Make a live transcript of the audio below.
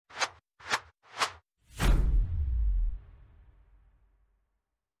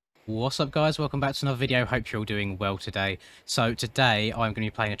What's up, guys? Welcome back to another video. Hope you're all doing well today. So today I'm going to be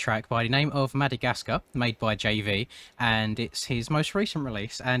playing a track by the name of Madagascar, made by JV, and it's his most recent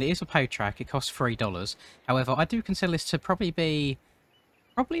release, and it is a paid track. It costs $3. However, I do consider this to probably be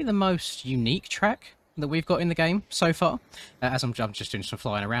the most unique track that we've got in the game so far. As I'm just doing some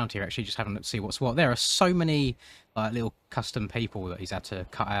flying around here, actually, just having to see what's what. There are so many little custom people that he's had to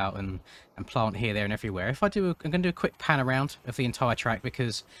cut out and plant here, there, and everywhere. If I do, I'm going to do a quick pan around of the entire track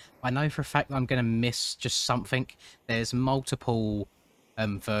because I know for a fact that I'm going to miss just something. There's multiple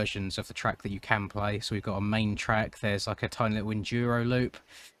versions of the track that you can play. So we've got a main track. There's like a tiny little enduro loop.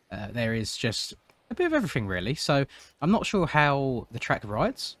 There is just a bit of everything, really. So I'm not sure how the track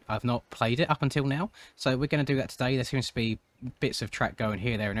rides. I've not played it up until now, so we're going to do that today. There seems to be bits of track going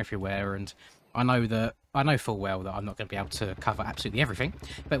here, there, and everywhere, and I know full well that I'm not going to be able to cover absolutely everything,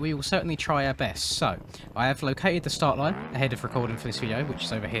 but we will certainly try our best. So I have located the start line ahead of recording for this video, which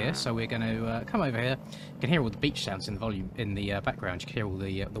is over here. So we're going to come over here. You can hear all the beach sounds in the volume in the background. You can hear all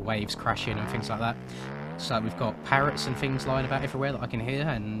the waves crashing and things like that. So we've got parrots and things lying about everywhere that I can hear,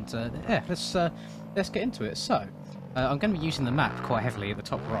 and yeah, let's get into it. So I'm going to be using the map quite heavily at the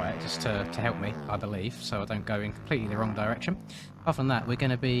top right, just to help me, I believe, so I don't go in completely the wrong direction. Other than that, we're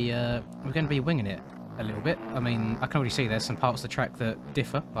going to be winging it a little bit. I mean, I can already see there's some parts of the track that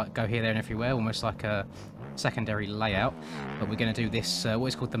differ, like go here, there, and everywhere, almost like a secondary layout. But we're going to do this what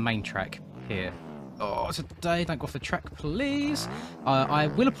is called the main track here. Oh, today, don't go off the track, please. I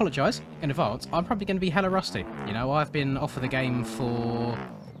will apologise in advance. I'm probably going to be hella rusty. You know, I've been off of the game for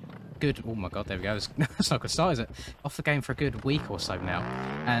good... Oh my god, there we go. That's not good start, is it? Off the game for a good week or so now.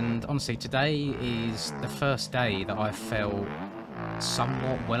 And honestly, today is the first day that I felt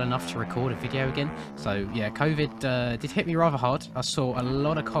somewhat well enough to record a video again. So yeah, COVID did hit me rather hard. I saw a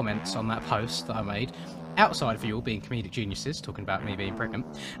lot of comments on that post that I made, outside of you all being comedic geniuses, talking about me being pregnant,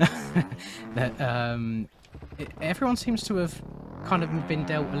 that everyone seems to have kind of been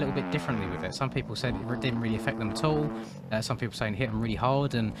dealt a little bit differently with it. Some people said it didn't really affect them at all. Some people saying it hit them really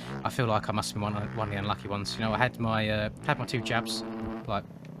hard, and I feel like I must have been one of the unlucky ones. You know, I had my 2 jabs, like,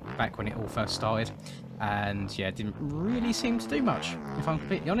 back when it all first started, and yeah, it didn't really seem to do much. If I'm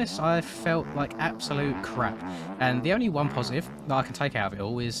completely honest, I felt like absolute crap. And the only one positive that I can take out of it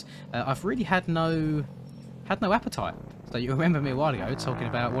all is I've really had no appetite. So you remember me a while ago talking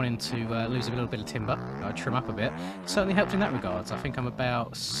about wanting to lose a little bit of timber, trim up a bit. It certainly helped in that regards. I think I'm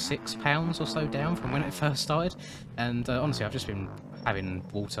about 6 pounds or so down from when it first started, and honestly, I've just been having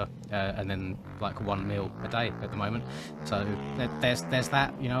water and then like 1 meal a day at the moment. So there's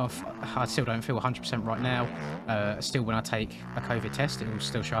that. You know, I still don't feel 100% right now. Still, when I take a COVID test, it will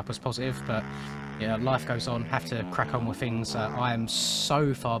still show up as positive, but yeah, life goes on. Have to crack on with things. I am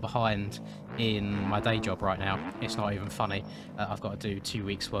so far behind in my day job right now. It's not even funny. I've got to do 2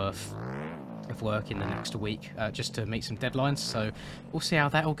 weeks worth of work in the next week just to meet some deadlines, so we'll see how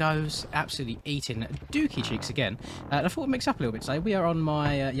that all goes. Absolutely eating dookie cheeks again. I thought we'd mix up a little bit today. We are on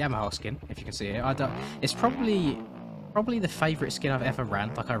my Yamaha skin, if you can see it. It's probably the favourite skin I've ever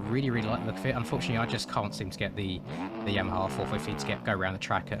ran. Like, I really like the look of it. Unfortunately, I just can't seem to get the Yamaha 450 to go around the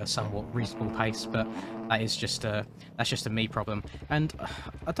track at a somewhat reasonable pace, but that's just a me problem. And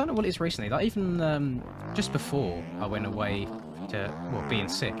I don't know what it is recently. Like, even just before I went away to, well, being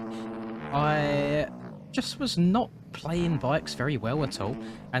sick, I just was not playing bikes very well at all,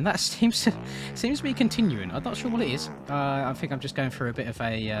 and that seems to be continuing. I'm not sure what it is. I think I'm just going through a bit of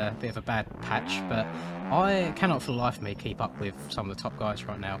a bad patch, but I cannot for the life of me keep up with some of the top guys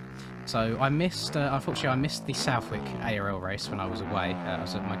right now. So I missed, unfortunately, I missed the Southwick ARL race when I was away. I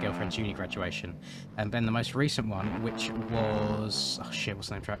was at my girlfriend's uni graduation, and then the most recent one, which was, oh shit, what's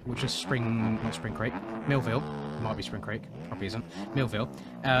the name track? Which was not Spring Creek, Millville. It might be Spring Creek, probably isn't. Millville.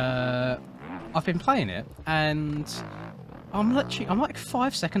 I've been playing it, and I'm like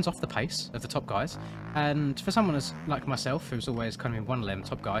 5 seconds off the pace of the top guys, and for someone as like myself, who's always kind of in one of them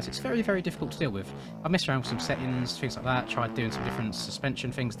top guys, it's very difficult to deal with. I messed around with some settings, things like that, tried doing some different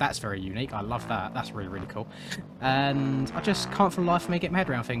suspension things. That's very unique. I love that. That's really cool. And I just can't for the life of me get my head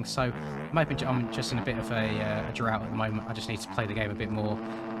around things, so I'm just in a bit of a drought at the moment. I just need to play the game a bit more,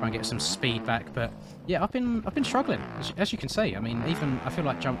 try and get some speed back. But yeah, I've been struggling, as you can see. I mean, even I feel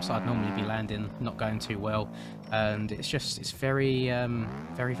like jumps I'd normally be landing not going too well, and it's very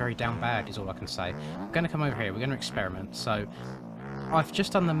down bad is all I can say. I'm going to come over here. We're going to experiment. So I've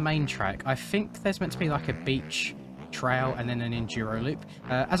just done the main track. I think there's meant to be like a beach trail and then an enduro loop.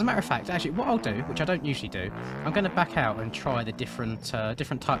 As a matter of fact, actually, what I'll do, which I don't usually do, I'm going to back out and try the different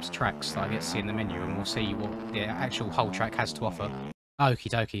types of tracks that I get to see in the menu, and we'll see what the actual whole track has to offer. Okie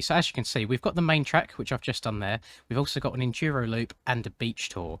dokie. So as you can see, we've got the main track, which I've just done there. We've also got an enduro loop and a beach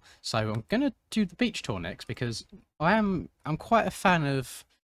tour. So I'm gonna do the beach tour next because I'm quite a fan of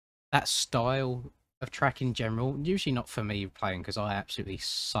that style of track in general. Usually not for me playing because I absolutely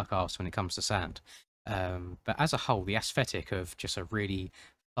suck ass when it comes to sand. But as a whole, the aesthetic of just a really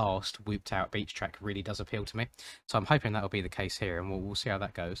fast, whooped out beach track really does appeal to me. So I'm hoping that'll be the case here, and we'll see how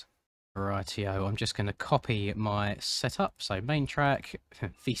that goes. Rightio, I'm just going to copy my setup. So main track,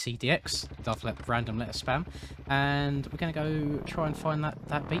 VCDX, random letter spam, and we're going to go try and find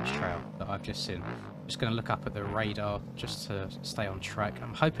that beach trail that I've just seen. Just going to look up at the radar just to stay on track.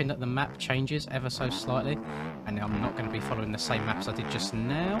 I'm hoping that the map changes ever so slightly, and I'm not going to be following the same maps I did just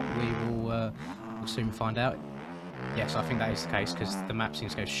now. We'll soon find out. Yes, I think that is the case because the map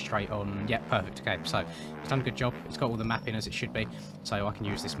seems to go straight on. Yeah, perfect. Okay, so it's done a good job. It's got all the mapping as it should be. So I can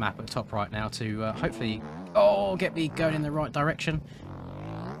use this map at the top right now to hopefully, get me going in the right direction.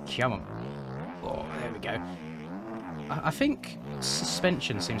 Come on. Oh, there we go. I think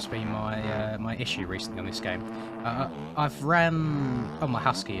suspension seems to be my issue recently on this game. I've ran, on my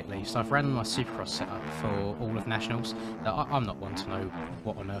Husky at least, I've ran my Supercross setup for all of Nationals. I'm not one to know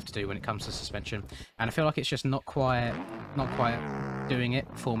what on earth to do when it comes to suspension, and I feel like it's just not quite doing it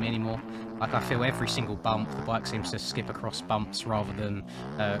for me anymore. Like I feel every single bump, the bike seems to skip across bumps rather than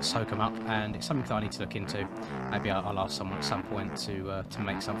soak them up, and it's something that I need to look into. Maybe I'll ask someone at some point to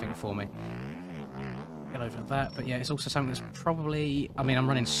make something for me. Get over that, but yeah, it's also something that's probably, I mean, I'm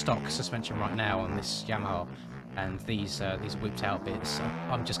running stock suspension right now on this Yamaha, and these whipped out bits,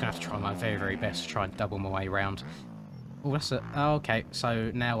 I'm just gonna have to try my very, very best to try and double my way around. Oh, that's it. Oh, okay,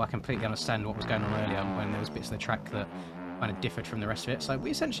 so now I completely understand what was going on earlier when there was bits of the track that kind of differed from the rest of it. So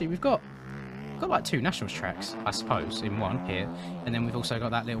we've got like two Nationals tracks, I suppose, in one here, and then we've also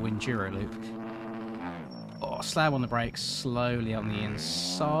got that little enduro loop. Oh, slam on the brakes, slowly on the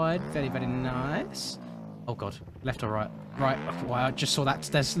inside, very, very nice. Oh god, left or right? Right, well, I just saw that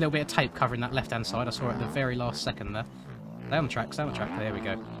there's a little bit of tape covering that left hand side. I saw it at the very last second there. Stay on the track, there we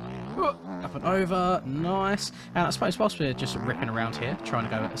go. Up and over, nice. And I suppose whilst we're just ripping around here, trying to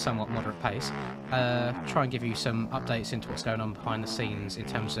go at a somewhat moderate pace, try and give you some updates into what's going on behind the scenes in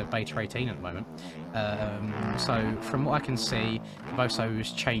terms of Beta 18 at the moment. So from what I can see, Voso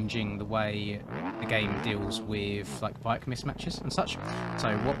is changing the way the game deals with like bike mismatches and such.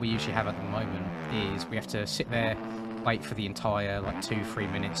 So what we usually have at the moment is we have to sit there, wait for the entire like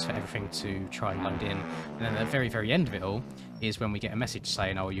 2-3 minutes for everything to try and load in, and then at the very, very end of it all is when we get a message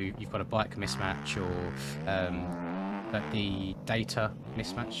saying, oh, you've got a bike mismatch, or that the data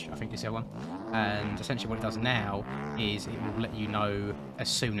mismatch, I think is the other one. And essentially what it does now is it will let you know as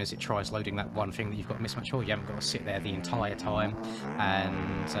soon as it tries loading that one thing that you've got a mismatch for. You haven't got to sit there the entire time,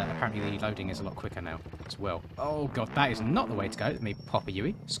 and apparently the loading is a lot quicker now as well. Oh god, that is not the way to go. Let me pop a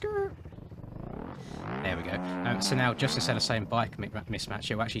Yui. Skirt. There we go. So now, just instead of saying bike mismatch,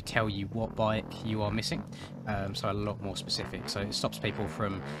 it will actually tell you what bike you are missing. So a lot more specific. So it stops people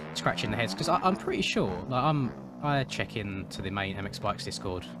from scratching their heads. Because I'm pretty sure, like I check into the main MX Bikes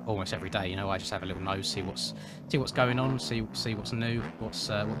Discord almost every day. You know, I just have a little nose, see what's going on, see what's new,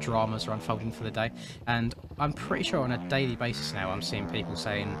 what dramas are unfolding for the day. And I'm pretty sure on a daily basis now, I'm seeing people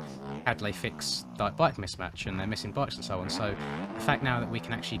saying, how do they fix like bike mismatch, and they're missing bikes and so on. So the fact now that we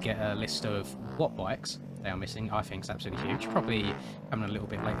can actually get a list of what bikes they are missing, I think is absolutely huge. Probably coming a little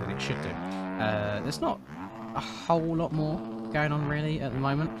bit later than it should do. There's not a whole lot more going on really at the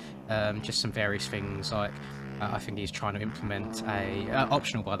moment. Just some various things like I think he's trying to implement a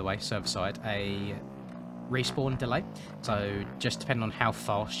optional, by the way, server side, a respawn delay. So just depending on how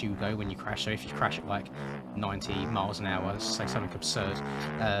fast you go when you crash, so if you crash at like 90 miles an hour, say something absurd,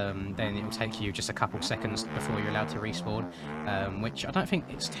 then it will take you just a couple seconds before you're allowed to respawn, which I don't think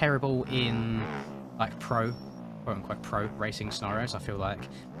it's terrible in like quote-unquote pro racing scenarios. I feel like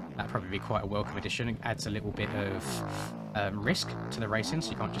that'd probably be quite a welcome addition. It adds a little bit of risk to the racing,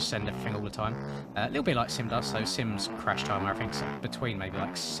 so you can't just send everything all the time. A little bit like Sim does. So Sim's crash timer, I think, is between maybe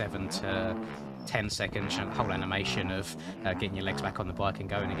like 7 to 10 seconds, and a whole animation of getting your legs back on the bike and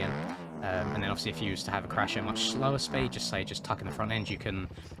going again. And then obviously if you used to have a crash at a much slower speed, just tuck in the front end, you can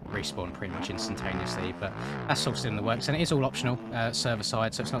respawn pretty much instantaneously. But that's all still in the works, and it is all optional server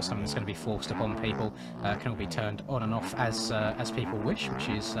side, so it's not something that's going to be forced upon people. It can all be turned on and off as people wish, which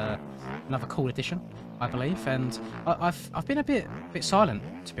is another cool addition, I believe. And I've been a bit ssilent,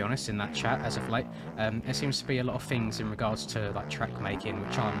 to be honest, in that chat as of late. There seems to be a lot of things in regards to like track making,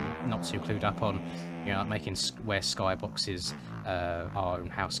 which I'm not too clued up on. You know, like making where skyboxes are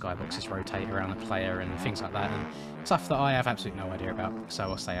and how skyboxes rotate around the player and things like that. And stuff that I have absolutely no idea about, so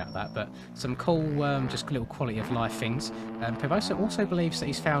I'll stay out of that. But some cool, just little quality of life things. Pivosa also believes that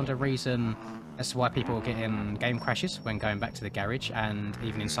he's found a reason as to why people are getting game crashes when going back to the garage, and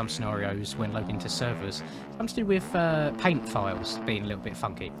even in some scenarios when loading to servers. Something to do with paint files being a little bit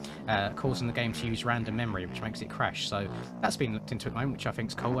funky, causing the game to use random memory, which makes it crash. So that's been looked into at the moment, which I think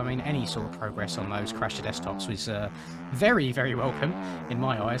is cool. I mean, any sort of progress on those crash to desktops was very, very welcome in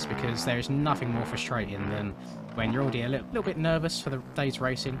my eyes, because there is nothing more frustrating than when you're already a little bit nervous for the day's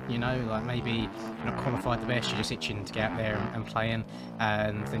racing, you know, like maybe you're not qualified the best, you're just itching to get out there and playing,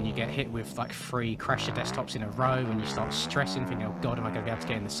 and then you get hit with like 3 crasher desktops in a row, and you start stressing, thinking, oh god, am I going to be able to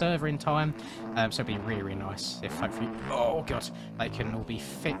get in the server in time? So it'd be really, really nice if hopefully, oh god, they can all be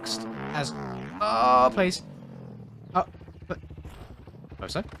fixed as, oh please, oh, but, oh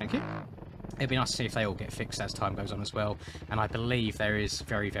so, thank you. It'd be nice to see if they all get fixed as time goes on as well, and I believe there is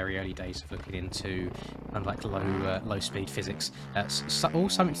very, very early days of looking into kind of like low speed physics. All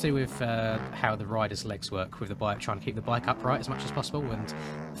something to do with how the rider's legs work with the bike, trying to keep the bike upright as much as possible, and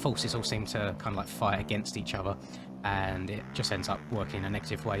forces all seem to kind of like fight against each other, and it just ends up working in a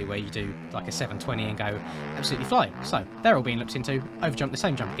negative way where you do like a 720 and go absolutely flying. So they're all being looked into. Overjump the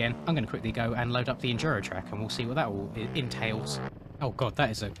same jump again. I'm going to quickly go and load up the enduro track, and we'll see what that all entails. Oh god, that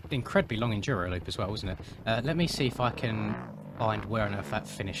is an incredibly long enduro loop as well, isn't it? Let me see if I can find where on earth that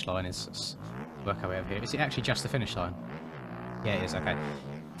finish line is. Let's work our way over here. Is it actually just the finish line? Yeah, it is, okay.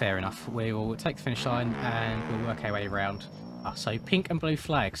 Fair enough. We will take the finish line and we'll work our way around. So pink and blue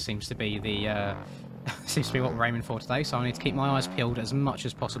flags seems to be the seems to be what we're aiming for today, so I need to keep my eyes peeled as much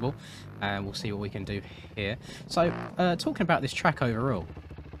as possible, and we'll see what we can do here. So, talking about this track overall,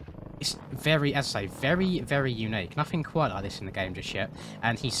 it's very, as I say, very, very unique. Nothing quite like this in the game just yet.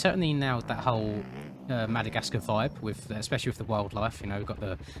 And he certainly nailed that whole Madagascar vibe, with especially with the wildlife. You know, we've got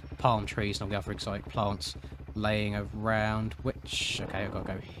the palm trees and all the other exotic plants laying around, which, okay, I've got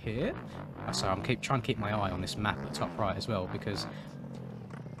to go here. So I'm trying to keep my eye on this map at the top right as well, because,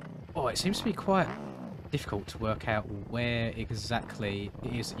 oh, it seems to be quite difficult to work out where exactly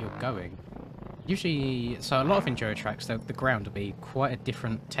it is that you're going. Usually, so a lot of enduro tracks, the ground will be quite a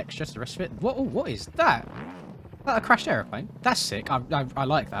different texture to the rest of it. What is that? Is that a crashed aeroplane? That's sick. I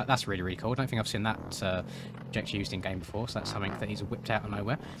like that. That's really, really cool. I don't think I've seen that object used in game before, so that's something that he's whipped out of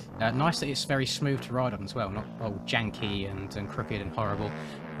nowhere. Nice that it's very smooth to ride on as well, not all janky and crooked and horrible.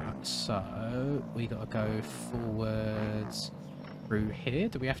 Right, so we got to go forwards through here.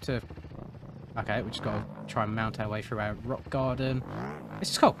 Do we have to? Okay, we just got to try and mount our way through our rock garden.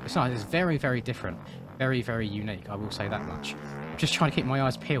 This is cool. It's nice. It's very, very different. Very, very unique. I will say that much. I'm just trying to keep my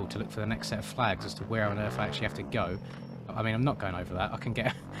eyes peeled to look for the next set of flags as to where on earth I actually have to go. I mean, I'm not going over that. I can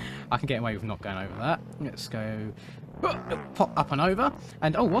get away with not going over that. Let's go pop up and over.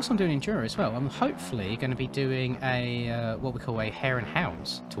 And oh, whilst I'm doing enduro as well, I'm hopefully going to be doing a what we call a Hare and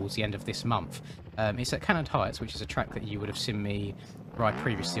Hounds towards the end of this month. It's at Cannon Heights, which is a track that you would have seen me ride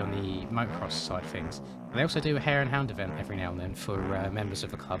previously on the motocross side of things. But they also do a Hare and Hound event every now and then for members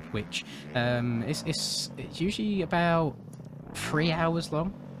of the club, which it's usually about 3 hours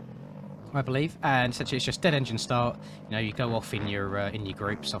long, I believe, and essentially it's just dead engine start. You know, you go off in your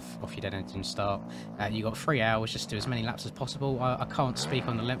groups off your dead engine start. You got 3 hours just to do as many laps as possible. I can't speak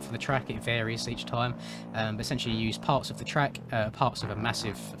on the length of the track; it varies each time. But essentially, you use parts of the track, parts of a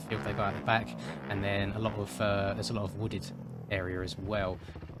massive field they got at the back, and then a lot of there's a lot of wooded area as well.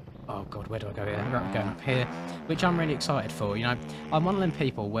 Oh god, where do I go here? I'm going up here, which I'm really excited for. You know, I'm one of them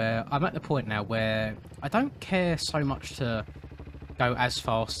people where I'm at the point now where I don't care so much to go as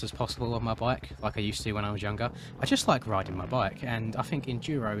fast as possible on my bike like I used to when I was younger. I just like riding my bike, and I think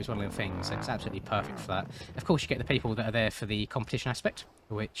enduro is one of the things that's absolutely perfect for that. Of course, you get the people that are there for the competition aspect,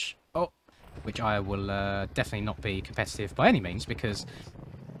 which I will definitely not be competitive by any means, because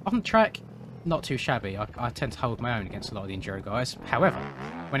on the track, not too shabby. I tend to hold my own against a lot of the enduro guys. However,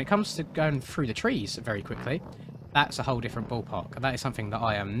 when it comes to going through the trees very quickly, that's a whole different ballpark. That is something that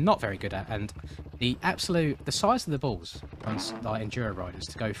I am not very good at, and the size of the balls on like enduro riders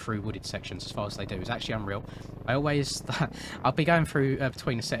to go through wooded sections as far as they do is actually unreal. I'll be going through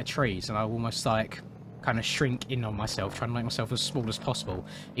between a set of trees, and I'll almost like kind of shrink in on myself, trying to make myself as small as possible,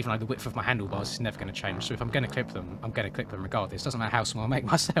 even though the width of my handlebars is never going to change. So if I'm going to clip them, I'm going to clip them regardless. Doesn't matter how small I make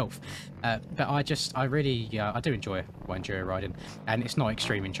myself. But I really I do enjoy enduro riding, and it's not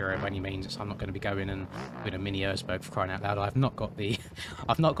extreme enduro by any means. I'm not going to be going and doing a mini Erzberg for crying out loud. I've not got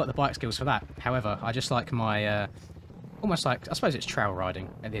the bike skills for that. However, I just like my almost like, I suppose it's trail riding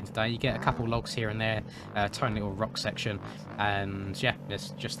at the end of the day. You get a couple logs here and there, a tiny little rock section, and yeah, it's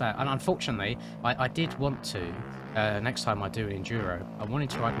just that. And unfortunately, I did want to, next time I do an enduro, I wanted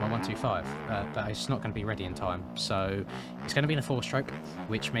to ride my 125, but it's not going to be ready in time. So it's going to be in a 4-stroke,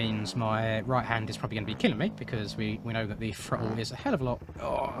 which means my right hand is probably going to be killing me, because we know that the throttle is a hell of a lot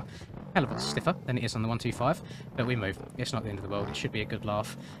stiffer than it is on the 125. But we move. It's not the end of the world. It should be a good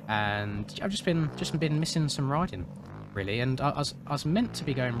laugh. And I've just been missing some riding, really. And I was meant to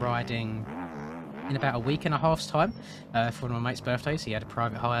be going riding in about a week and a half's time for one of my mate's birthdays. He had a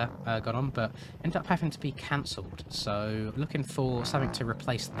private hire gone on, but ended up having to be cancelled. So looking for something to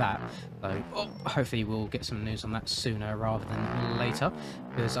replace that. So hopefully we'll get some news on that sooner rather than later,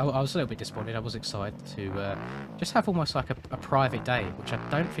 because I was a little bit disappointed. I was excited to just have almost like a private day, which I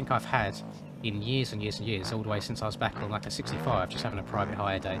don't think I've had in years and years and years, all the way since I was back on like a 65, just having a private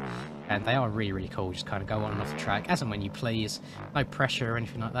hire day. And they are really, really cool. Just kind of go on and off the track as and when you please. No pressure or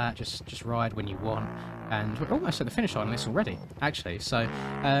anything like that. Just ride when you want. And we're almost at the finish line on this already, actually. So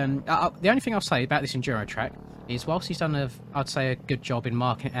the only thing I'll say about this enduro track is, whilst he's done I'd say a good job in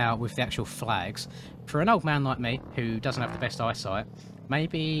marking it out with the actual flags, for an old man like me who doesn't have the best eyesight,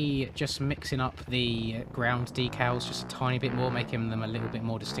 maybe just mixing up the ground decals just a tiny bit more, making them a little bit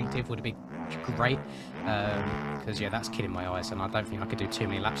more distinctive would be great, because yeah, that's killing my eyes, and I don't think I could do too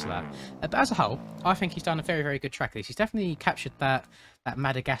many laps of that. But as a whole, I think he's done a very, very good track. He's definitely captured that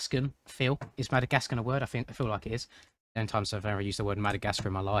Madagascan feel. Is Madagascan a word? I feel like it is. The only times I've ever used the word Madagascar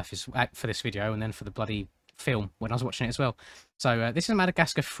in my life is for this video, and then for the bloody film when I was watching it as well. So this is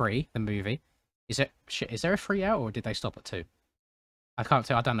Madagascar 3, the movie. Is there a 3 out, or did they stop at 2? I can't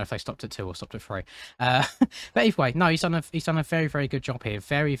tell. I don't know if they stopped at 2 or stopped at 3. But anyway, no, he's done a very, very good job here.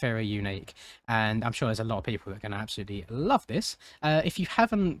 Very, very unique. And I'm sure there's a lot of people that are going to absolutely love this. If you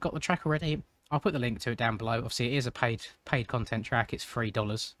haven't got the track already, I'll put the link to it down below. Obviously, it is a paid content track. It's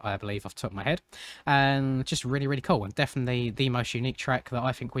 $3, I believe, off the top of my head. And just really, really cool. And definitely the most unique track that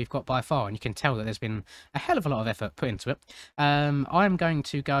I think we've got by far. And you can tell that there's been a hell of a lot of effort put into it. I'm going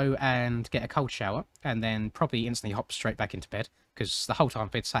to go and get a cold shower and then probably instantly hop straight back into bed, because the whole time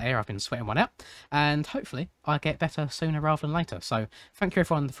I've been sat here, I've been sweating one out. And hopefully I get better sooner rather than later. So thank you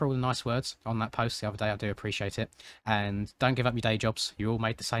everyone for all the nice words on that post the other day. I do appreciate it. And don't give up your day jobs. You all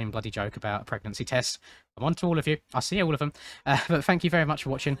made the same bloody joke about a pregnancy test. I'm on to all of you. I see all of them. But thank you very much for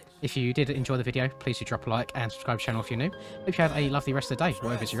watching. If you did enjoy the video, please do drop a like and subscribe to the channel if you're new. Hope you have a lovely rest of the day,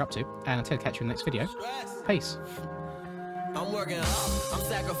 whatever it is you're up to. And until I catch you in the next video, peace. I'm working hard, I'm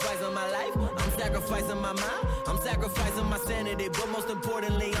sacrificing my life, I'm sacrificing my mind, I'm sacrificing my sanity, but most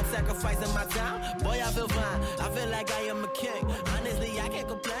importantly, I'm sacrificing my time. Boy, I feel fine, I feel like I am a king. Honestly, I can't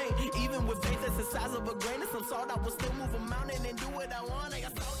complain, even with faith that's the size of a grain of some salt, I will still move a mountain and do what I want.